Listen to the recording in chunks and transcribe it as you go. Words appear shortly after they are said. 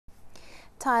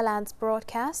Thailand's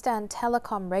broadcast and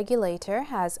telecom regulator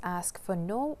has asked for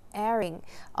no airing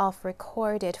of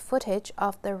recorded footage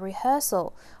of the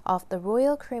rehearsal of the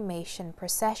Royal Cremation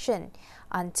procession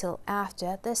until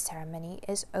after the ceremony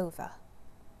is over.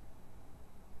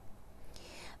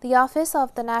 The Office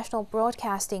of the National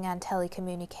Broadcasting and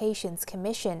Telecommunications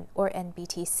Commission, or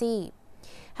NBTC,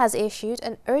 has issued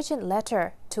an urgent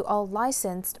letter to all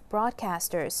licensed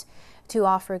broadcasters to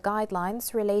offer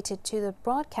guidelines related to the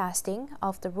broadcasting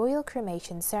of the Royal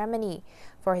Cremation ceremony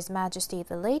for His Majesty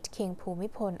the late King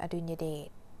Bhumibol Adulyadej.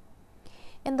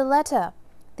 In the letter,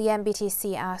 the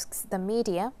NBTC asks the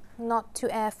media not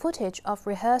to air footage of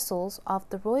rehearsals of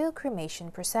the Royal Cremation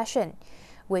procession,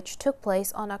 which took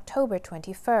place on October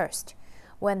 21st,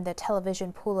 when the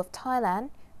television pool of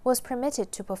Thailand was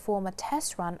permitted to perform a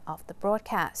test run of the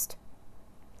broadcast.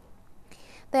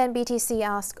 The NBTC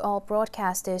asked all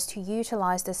broadcasters to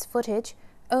utilize this footage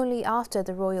only after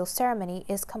the royal ceremony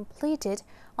is completed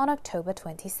on October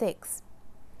 26.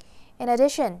 In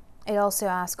addition, it also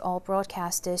asked all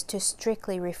broadcasters to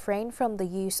strictly refrain from the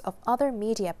use of other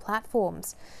media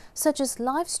platforms, such as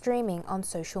live streaming on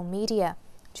social media,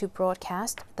 to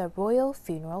broadcast the royal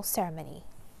funeral ceremony.